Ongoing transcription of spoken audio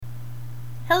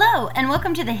Hello, and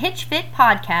welcome to the Hitch Fit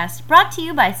podcast, brought to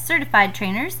you by certified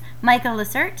trainers Michael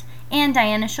Lacerte and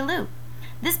Diana Shalhoub.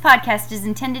 This podcast is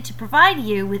intended to provide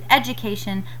you with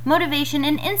education, motivation,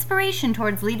 and inspiration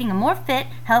towards leading a more fit,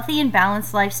 healthy, and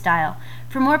balanced lifestyle.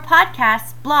 For more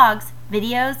podcasts, blogs,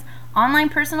 videos, online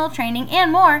personal training,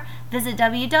 and more, visit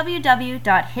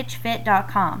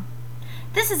www.hitchfit.com.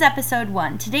 This is episode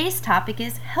 1. Today's topic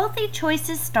is healthy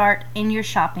choices start in your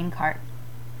shopping cart.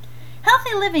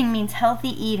 Healthy living means healthy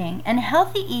eating, and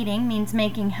healthy eating means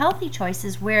making healthy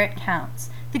choices where it counts.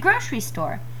 The grocery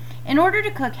store. In order to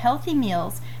cook healthy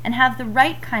meals and have the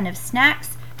right kind of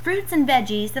snacks, fruits, and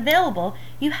veggies available,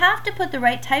 you have to put the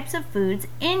right types of foods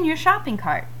in your shopping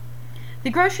cart.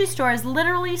 The grocery store is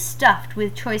literally stuffed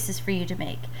with choices for you to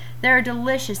make. There are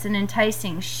delicious and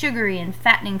enticing, sugary and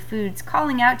fattening foods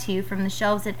calling out to you from the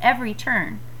shelves at every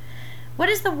turn. What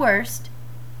is the worst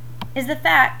is the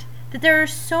fact that there are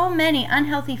so many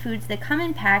unhealthy foods that come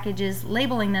in packages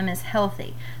labeling them as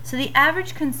healthy, so the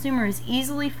average consumer is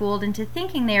easily fooled into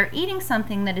thinking they are eating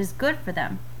something that is good for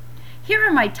them. Here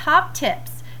are my top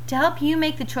tips to help you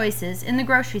make the choices in the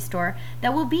grocery store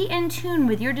that will be in tune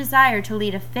with your desire to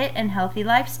lead a fit and healthy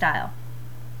lifestyle.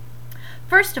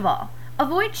 First of all,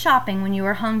 avoid shopping when you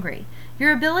are hungry.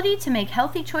 Your ability to make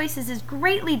healthy choices is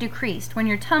greatly decreased when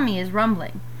your tummy is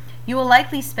rumbling. You will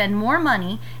likely spend more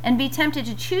money and be tempted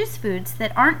to choose foods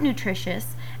that aren't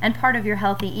nutritious and part of your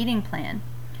healthy eating plan.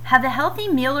 Have a healthy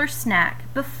meal or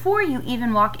snack before you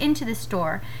even walk into the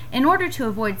store in order to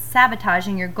avoid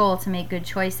sabotaging your goal to make good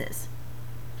choices.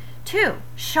 2.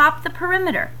 Shop the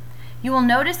perimeter. You will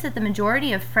notice that the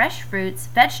majority of fresh fruits,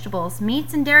 vegetables,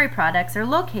 meats, and dairy products are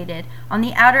located on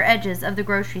the outer edges of the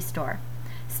grocery store.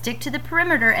 Stick to the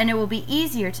perimeter and it will be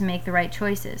easier to make the right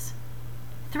choices.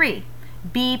 3.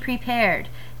 Be prepared.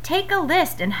 Take a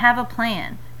list and have a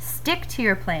plan. Stick to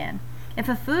your plan. If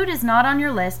a food is not on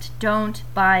your list, don't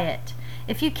buy it.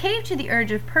 If you cave to the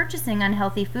urge of purchasing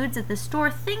unhealthy foods at the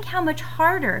store, think how much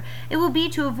harder it will be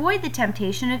to avoid the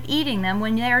temptation of eating them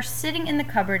when they are sitting in the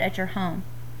cupboard at your home.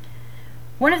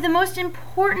 One of the most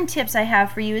important tips I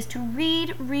have for you is to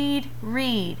read.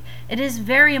 It is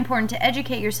very important to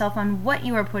educate yourself on what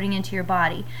you are putting into your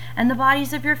body and the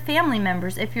bodies of your family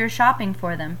members if you're shopping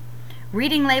for them.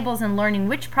 Reading labels and learning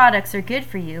which products are good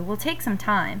for you will take some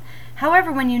time. However,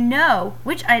 when you know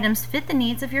which items fit the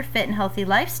needs of your fit and healthy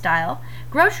lifestyle,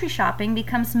 grocery shopping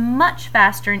becomes much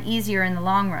faster and easier in the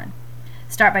long run.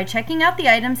 Start by checking out the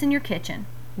items in your kitchen.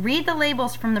 Read the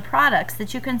labels from the products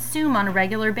that you consume on a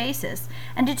regular basis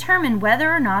and determine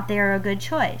whether or not they are a good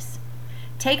choice.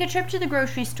 Take a trip to the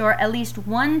grocery store at least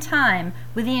one time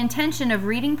with the intention of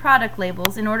reading product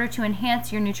labels in order to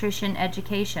enhance your nutrition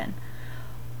education.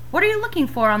 What are you looking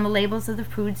for on the labels of the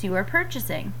foods you are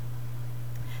purchasing?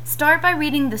 Start by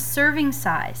reading the serving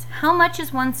size. How much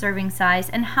is one serving size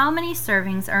and how many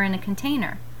servings are in a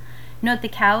container? Note the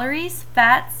calories,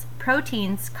 fats,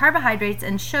 proteins, carbohydrates,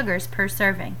 and sugars per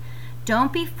serving.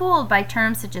 Don't be fooled by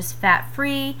terms such as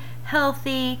fat-free,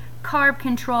 healthy, carb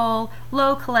control,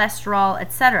 low cholesterol,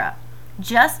 etc.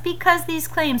 Just because these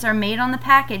claims are made on the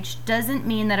package doesn't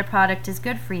mean that a product is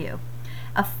good for you.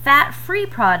 A fat-free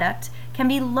product can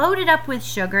be loaded up with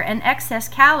sugar and excess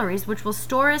calories, which will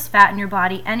store as fat in your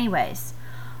body anyways.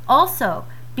 Also,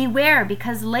 beware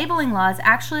because labeling laws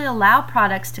actually allow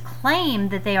products to claim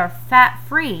that they are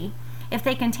fat-free if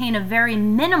they contain a very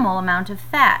minimal amount of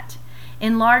fat.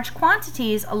 In large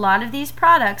quantities, a lot of these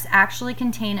products actually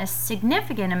contain a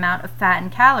significant amount of fat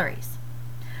and calories.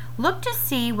 Look to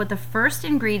see what the first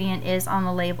ingredient is on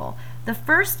the label. The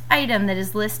first item that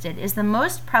is listed is the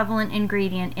most prevalent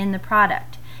ingredient in the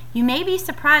product. You may be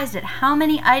surprised at how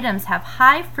many items have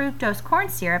high fructose corn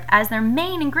syrup as their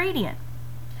main ingredient.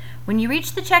 When you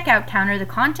reach the checkout counter, the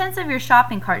contents of your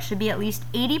shopping cart should be at least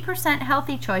 80%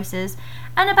 healthy choices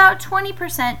and about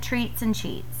 20% treats and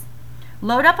cheats.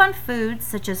 Load up on foods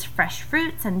such as fresh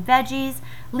fruits and veggies,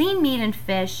 lean meat and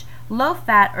fish,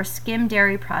 low-fat or skim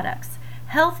dairy products,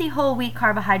 healthy whole wheat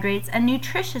carbohydrates, and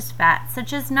nutritious fats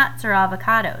such as nuts or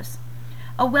avocados.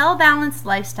 A well-balanced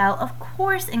lifestyle, of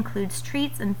course, includes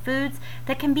treats and foods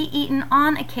that can be eaten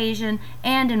on occasion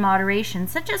and in moderation,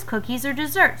 such as cookies or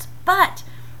desserts. But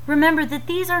remember that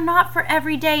these are not for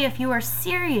every day if you are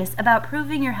serious about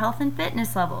improving your health and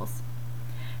fitness levels.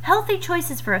 Healthy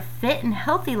choices for a fit and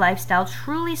healthy lifestyle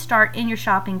truly start in your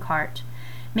shopping cart.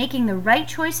 Making the right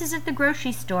choices at the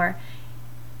grocery store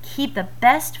keep the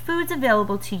best foods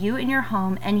available to you in your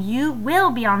home, and you will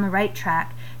be on the right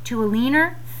track to a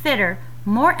leaner, fitter,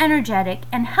 more energetic,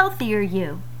 and healthier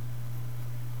you.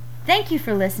 Thank you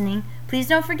for listening. Please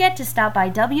don't forget to stop by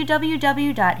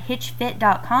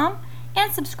www.hitchfit.com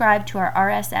and subscribe to our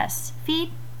RSS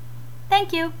feed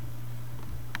Thank you.